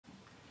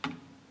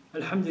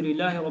الحمد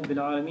لله رب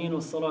العالمين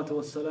والصلاة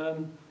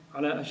والسلام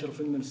على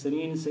أشرف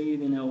المرسلين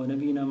سيدنا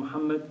ونبينا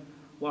محمد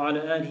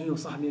وعلى آله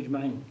وصحبه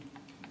أجمعين.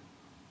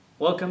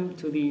 Welcome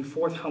to the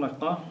fourth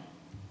halaqa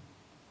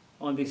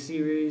on the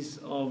series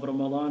of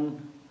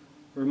Ramadan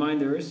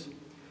reminders.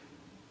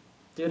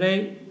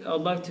 Today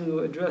I'd like to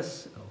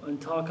address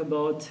and talk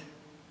about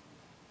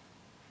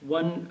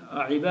one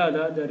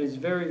ibadah that is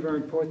very, very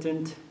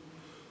important,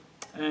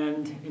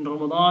 and in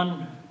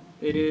Ramadan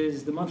it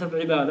is the month of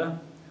ibadah.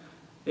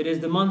 It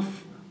is the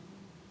month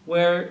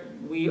where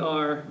we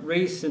are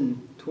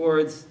racing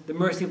towards the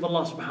mercy of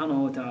Allah subhanahu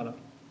wa ta'ala.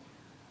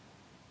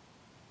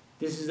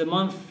 This is the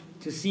month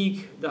to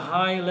seek the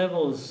high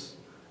levels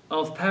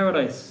of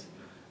paradise.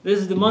 This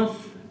is the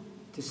month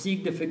to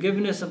seek the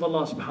forgiveness of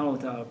Allah subhanahu wa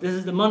ta'ala. This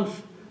is the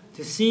month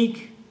to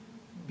seek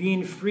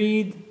being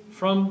freed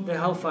from the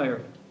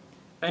hellfire.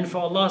 And for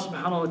Allah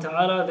subhanahu wa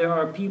ta'ala, there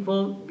are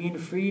people being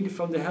freed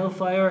from the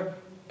hellfire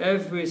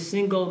every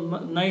single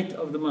night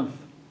of the month.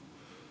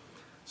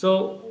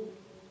 So,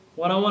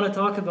 what I want to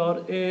talk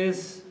about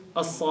is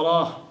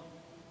as-salah,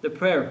 the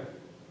prayer,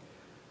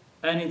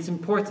 and its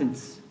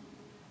importance,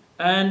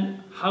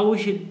 and how we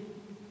should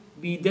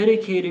be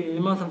dedicated in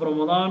the month of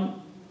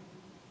Ramadan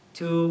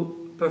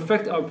to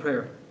perfect our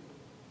prayer.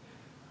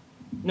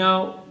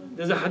 Now,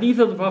 there's a hadith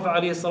of the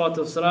Prophet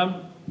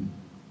ﷺ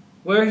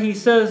where he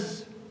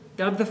says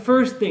that the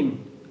first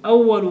thing,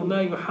 أول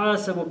ما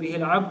يحاسب به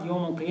العبد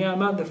يوم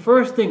القيامة, the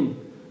first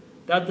thing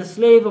that the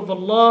slave of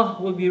Allah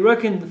will be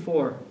reckoned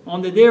for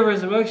on the day of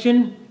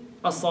resurrection,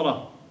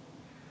 as-salah.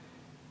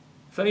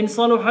 فَإِن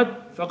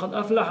صَلُحَتْ فَقَدْ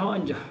أَفْلَحَ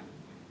وَأَنْجَحَ.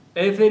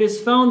 If it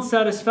is found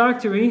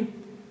satisfactory,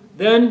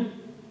 then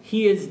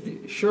he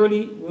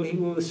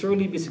will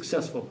surely be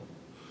successful.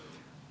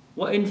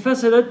 وَإِن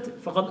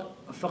فَسَدَتْ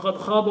فَقَدْ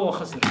خَابَ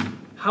وَخَسِرَ.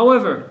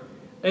 However,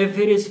 if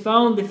it is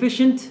found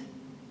deficient,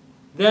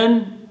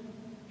 then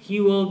he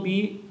will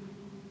be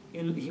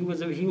a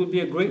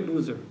great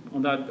loser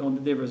on the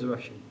day of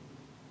resurrection.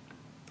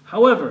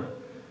 However,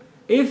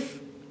 if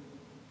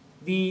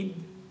the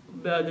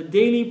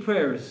daily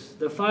prayers,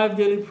 the 5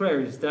 daily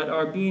prayers that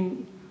are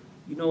being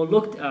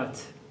looked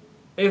at,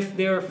 if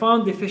they are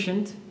found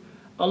deficient,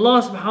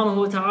 Allah subhanahu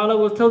wa ta'ala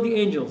will tell the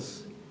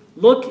angels,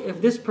 look if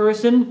this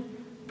person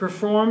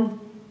performed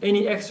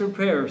any extra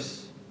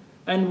prayers.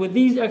 And with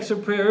these extra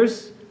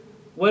prayers,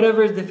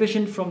 whatever is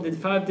deficient from the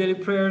 5 daily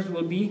prayers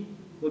will be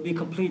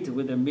completed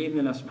with them,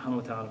 bi'idhnillah subhanahu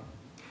wa ta'ala.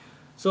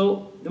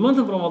 So the month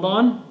of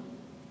Ramadan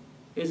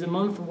is a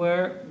month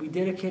where we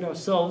dedicate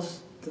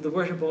ourselves to the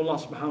worship of Allah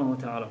subhanahu wa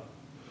ta'ala.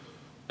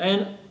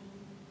 And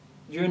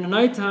during the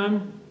night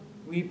time,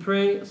 we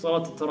pray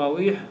Salat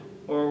al-Tarawih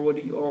or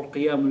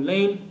Qiyam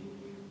al-Layl,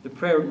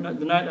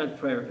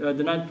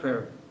 the night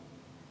prayer.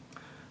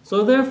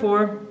 So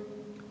therefore,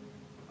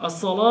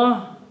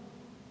 as-salah,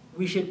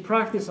 we should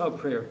practice our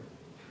prayer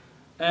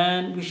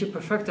and we should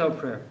perfect our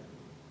prayer.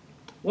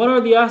 What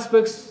are the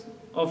aspects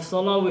of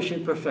salah we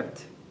should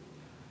perfect?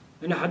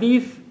 In a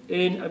hadith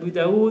in Abu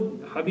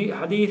Dawood,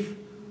 hadith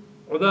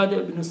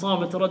Ubadah ibn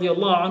Samit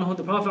radiyallahu anhu,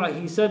 the Prophet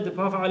alayhi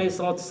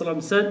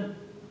salatu said,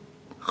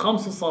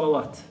 خمس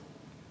صلوات,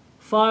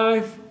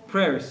 5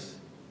 prayers,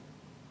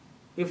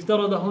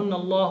 افترضهن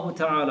الله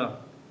تعالى,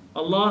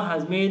 Allah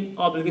has made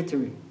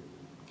obligatory.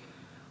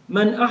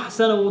 من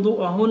أحسن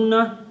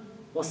وضوءهن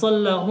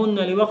وصلىهن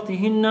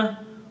لوقتهن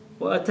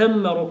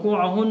وأتم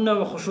ركوعهن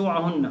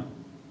وخشوعهن.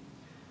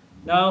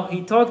 Now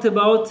he talked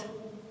about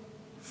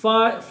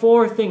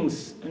 4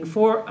 things and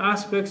 4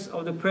 aspects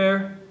of the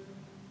prayer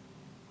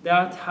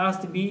that has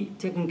to be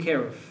taken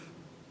care of.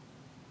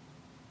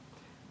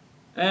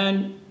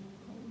 And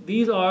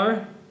these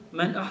are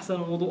من أحسن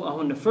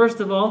وضوءهن. First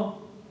of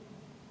all,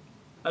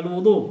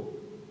 al-wudu.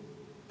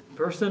 The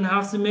person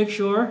has to make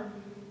sure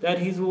that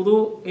his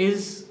wudu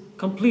is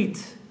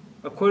complete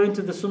according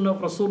to the sunnah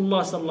of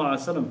Rasulullah sallallahu alaihi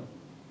wasallam.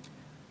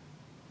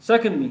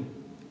 Secondly,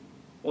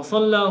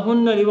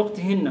 وَصَلَّاهُنَّ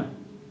لِوَقْتِهِنَّ.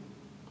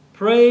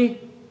 Pray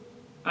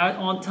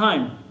on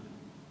time,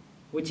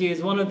 which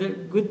is one of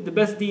the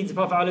best deeds. The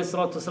Prophet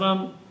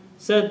ﷺ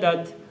said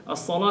that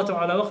as-salatu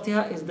ala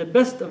waqtiha is the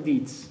best of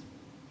deeds.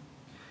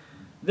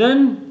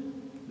 Then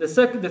the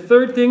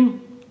third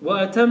thing,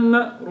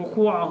 وَأَتَمَّ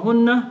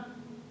رُكُوعَهُنَّ,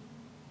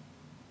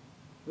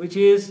 which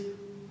is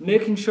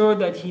making sure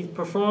that he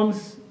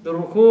performs the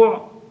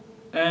ruku'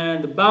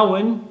 and the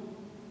bowing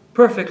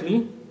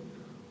perfectly.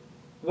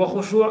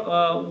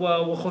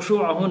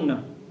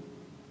 وَخُشُوعَهُنَّ.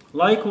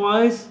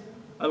 Likewise,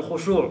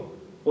 al-khushu',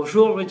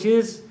 which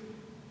is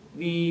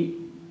the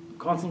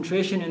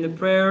concentration in the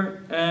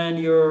prayer and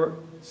your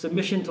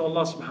submission to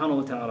Allah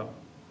subhanahu wa ta'ala.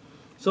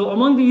 So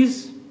among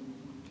these,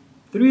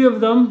 3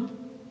 of them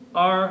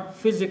are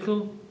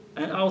physical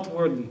and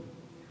outwardly,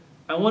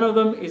 and 1 of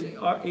them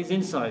is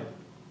inside.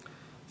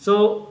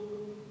 So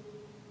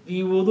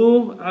the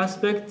wudu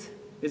aspect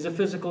is a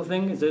physical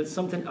thing, is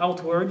something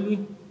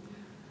outwardly.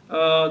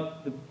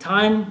 The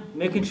time,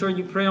 making sure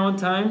you pray on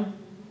time,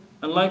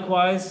 and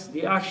likewise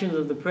the actions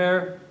of the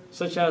prayer,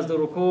 such as the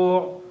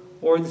ruku'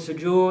 or the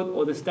sujood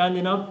or the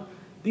standing up,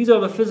 these are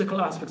the physical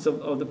aspects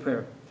of the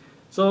prayer.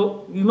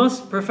 So we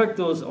must perfect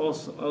those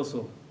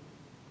also.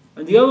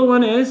 And the other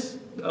one is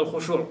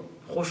al-khushu'.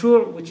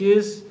 Khushu', which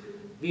is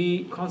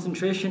the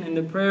concentration in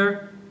the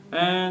prayer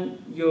and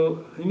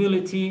your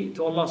humility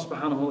to Allah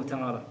subhanahu wa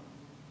ta'ala.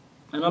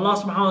 And Allah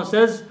subhanahu wa ta'ala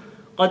says,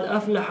 قَدْ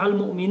أَفْلَحَ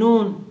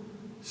الْمُؤْمِنُونَ.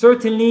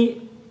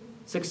 Certainly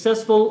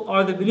successful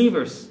are the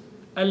believers.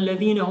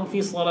 الَّذِينَ هُمْ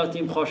فِي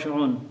صَلَاتِهِمْ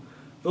خَاشِعُونَ.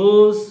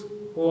 Those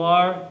who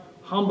are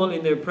humble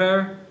in their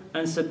prayer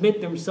and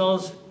submit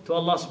themselves to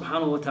Allah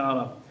subhanahu wa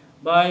ta'ala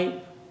by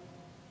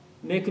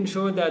making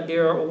sure that they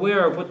are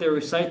aware of what they're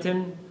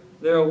reciting,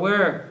 they're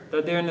aware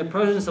that they're in the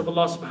presence of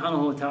Allah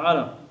subhanahu wa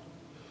ta'ala.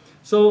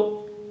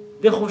 So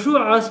the khushu'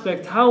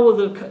 aspect, how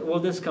will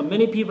this come?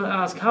 Many people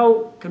ask,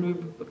 how can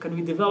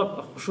we develop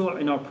a khushu'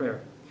 in our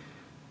prayer?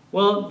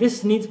 Well,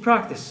 this needs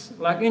practice.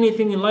 Like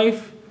anything in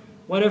life,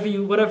 whatever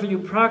you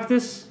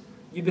practice,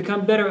 you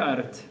become better at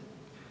it.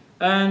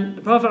 And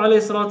the Prophet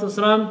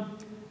ﷺ,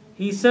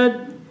 he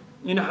said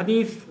in a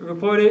hadith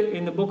reported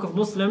in the book of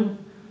Muslim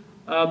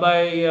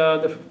by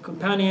the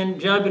companion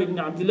Jabir ibn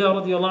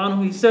Abdullah radiallahu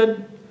anhu, he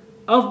said,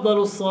 أفضل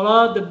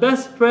الصلاة, the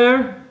best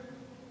prayer,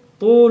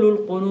 طول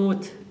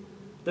القنوت,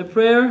 the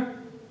prayer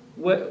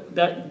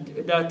that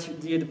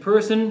the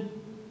person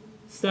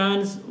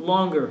stands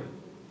longer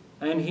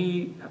and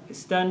he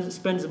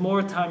spends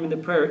more time in the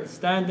prayer,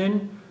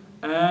 standing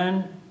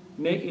and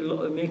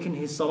making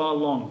his salah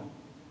long.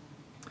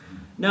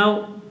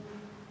 Now,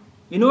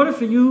 in order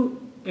for you,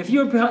 if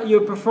you're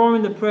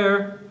performing the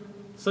prayer,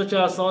 such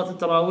as Salat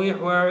al-Taraweeh,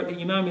 where the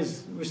Imam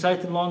is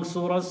reciting long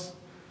surahs,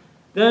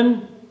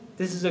 then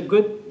this is a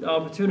good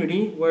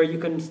opportunity where you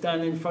can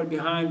stand in front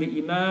behind the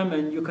Imam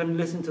and you can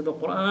listen to the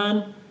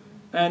Quran.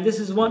 And this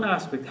is one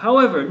aspect.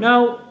 However,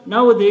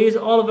 nowadays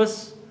all of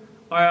us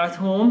are at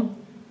home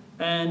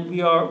and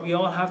we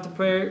all have to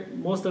pray,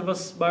 most of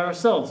us by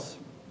ourselves.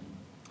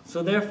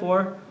 So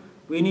therefore,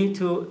 we need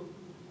to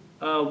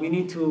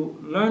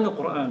learn the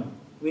Quran.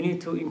 We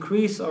need to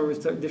increase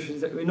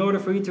in order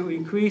for you to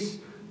increase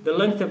the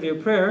length of your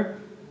prayer,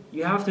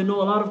 you have to know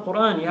a lot of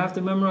Quran. You have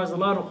to memorize a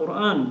lot of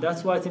Quran.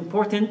 That's why it's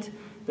important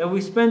that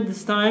we spend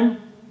this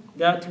time,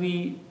 that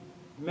we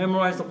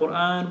memorize the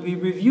Quran. We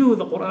review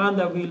the Quran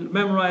that we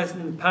memorized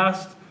in the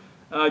past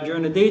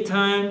during the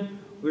daytime.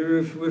 We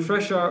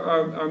refresh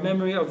our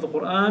memory of the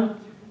Quran.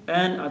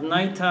 And at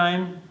night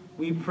time,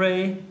 we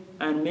pray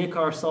and make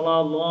our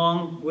salah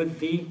long with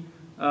the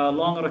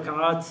long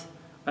rak'at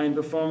and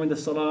performing the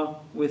salah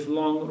with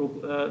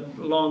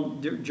long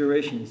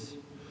durations.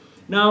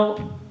 Now,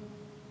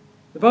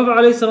 the Prophet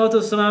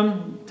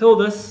ﷺ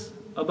told us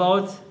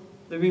about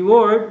the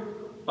reward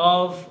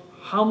of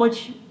how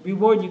much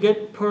reward you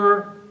get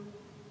per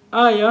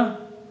ayah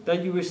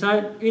that you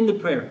recite in the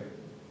prayer.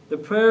 The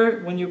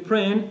prayer, when you're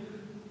praying,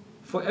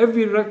 for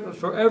every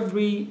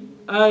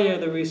ayah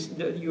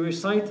that you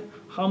recite,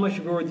 how much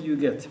reward do you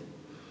get?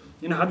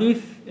 In a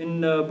hadith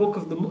in the book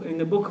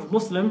of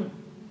Muslim,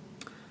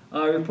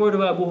 reported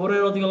by Abu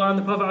Hurairah radiallahu anhu,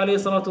 the Prophet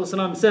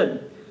ﷺ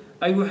said,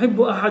 أيحب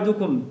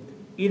أحدكم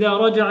إذا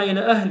رجع إلى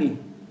أهله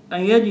أن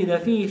يجد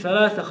فيه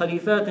ثلاث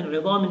خليفات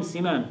عظام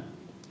سمان.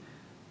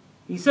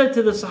 He said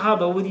to the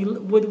Sahaba, would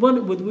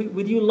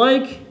you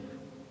like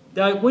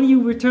that when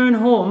you return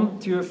home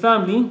to your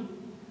family,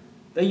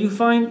 that you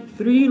find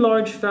 3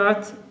 large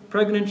fat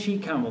pregnant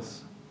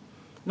she-camels?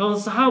 Now the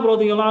Sahaba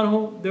radiallahu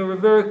anhu, they were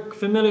very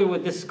familiar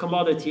with this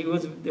commodity. It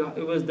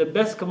was the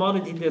best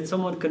commodity that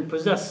someone can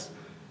possess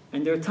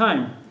in their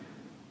time.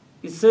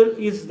 It still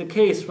is the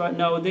case right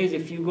nowadays.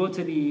 If you go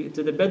to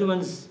the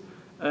Bedouins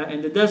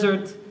in the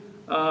desert,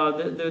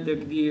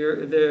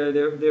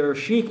 their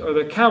sheep or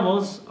their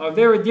camels are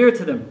very dear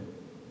to them.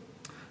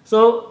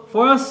 So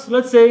for us,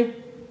 let's say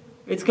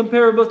it's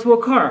comparable to a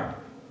car.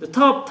 The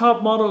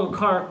top model of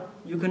car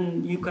you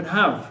can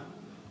have.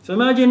 So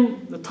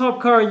imagine the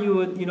top car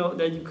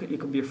it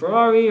could be a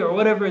Ferrari or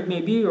whatever it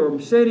may be, or a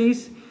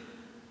Mercedes,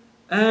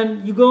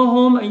 and you go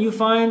home and you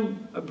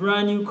find a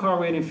brand new car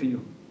waiting for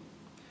you.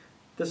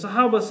 The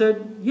Sahaba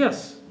said,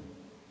 yes,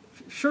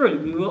 surely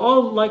we will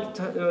all like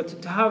to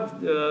have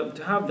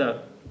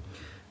that.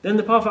 Then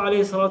the Prophet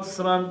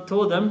ﷺ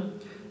told them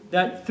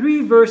that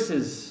 3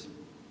 verses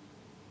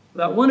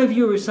that one of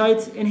you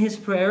recites in his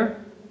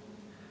prayer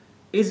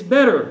is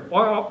better,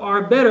 or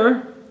are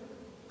better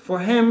for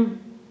him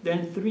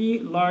than 3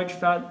 large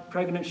fat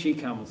pregnant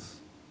she-camels.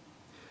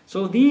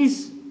 So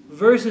these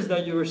verses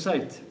that you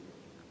recite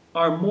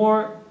are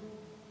more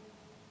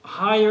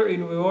higher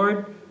in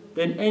reward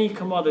than any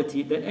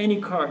commodity, than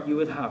any car you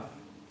would have.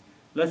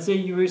 Let's say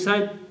you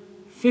recite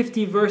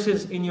 50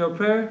 verses in your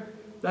prayer,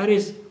 that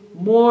is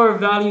more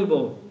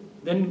valuable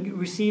than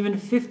receiving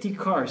 50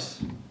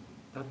 cars,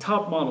 the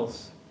top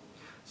models.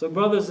 So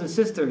brothers and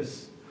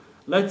sisters,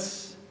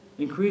 let's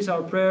increase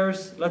our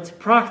prayers, let's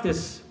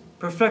practice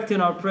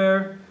perfecting our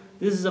prayer.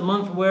 This is a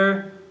month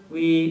where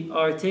we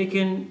are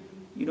taking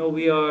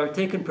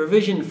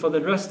provision for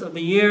the rest of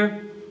the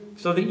year.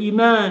 So the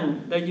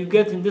iman that you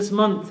get in this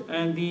month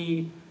and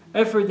the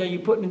effort that you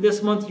put in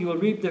this month, you will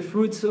reap the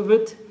fruits of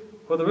it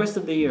for the rest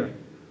of the year.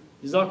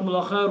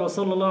 Jazakumullah khair wa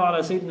sallallahu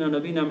ala sayyidina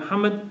nabina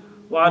Muhammad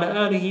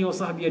وعلى آله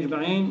وصحبه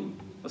أجمعين.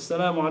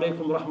 والسلام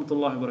عليكم ورحمة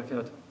الله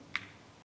وبركاته.